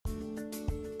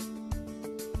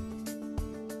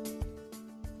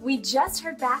We just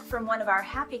heard back from one of our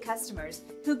happy customers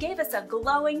who gave us a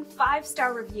glowing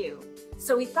 5-star review,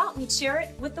 so we thought we'd share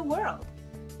it with the world.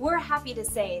 We're happy to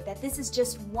say that this is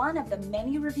just one of the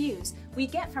many reviews we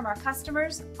get from our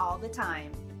customers all the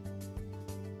time.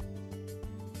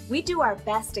 We do our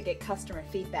best to get customer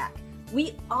feedback.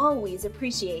 We always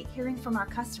appreciate hearing from our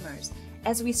customers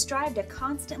as we strive to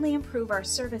constantly improve our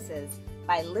services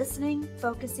by listening,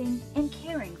 focusing, and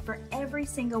caring for every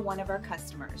single one of our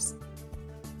customers.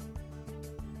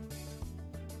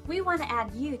 We want to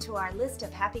add you to our list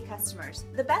of happy customers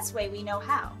the best way we know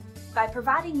how, by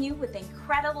providing you with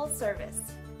incredible service.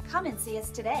 Come and see us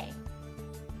today.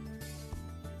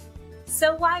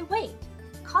 So why wait?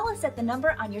 Call us at the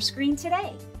number on your screen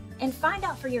today and find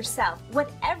out for yourself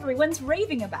what everyone's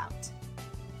raving about.